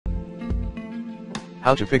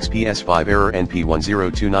How to fix PS5 error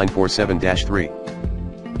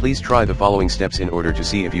NP-102947-3. Please try the following steps in order to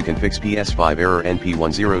see if you can fix PS5 error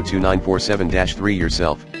NP-102947-3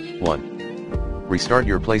 yourself. 1. Restart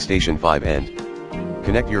your PlayStation 5 and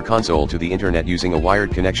connect your console to the internet using a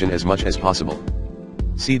wired connection as much as possible.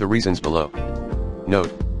 See the reasons below.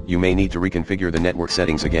 Note, you may need to reconfigure the network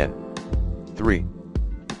settings again. 3.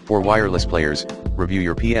 For wireless players, review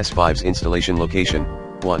your PS5's installation location.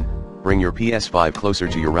 1. Bring your PS5 closer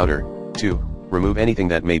to your router. 2. Remove anything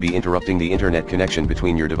that may be interrupting the internet connection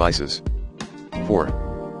between your devices.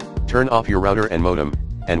 4. Turn off your router and modem,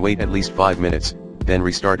 and wait at least 5 minutes, then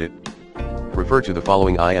restart it. Refer to the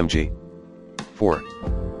following IMG. 4.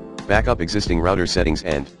 Back up existing router settings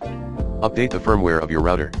and update the firmware of your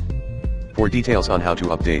router. For details on how to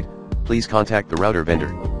update, please contact the router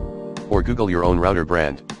vendor or Google your own router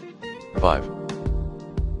brand. 5.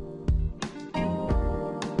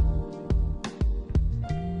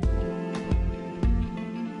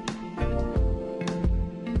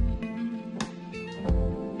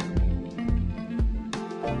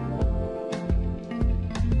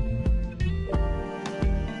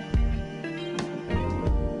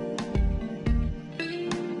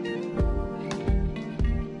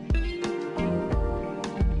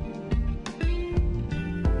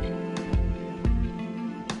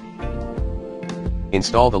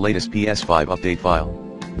 Install the latest PS5 update file.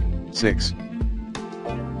 6.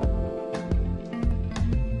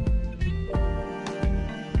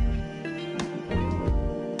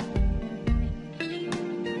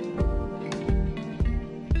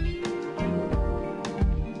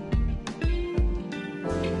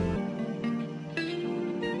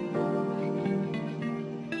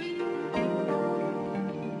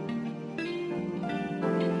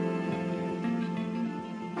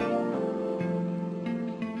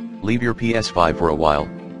 Leave your PS5 for a while,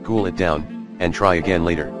 cool it down, and try again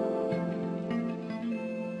later.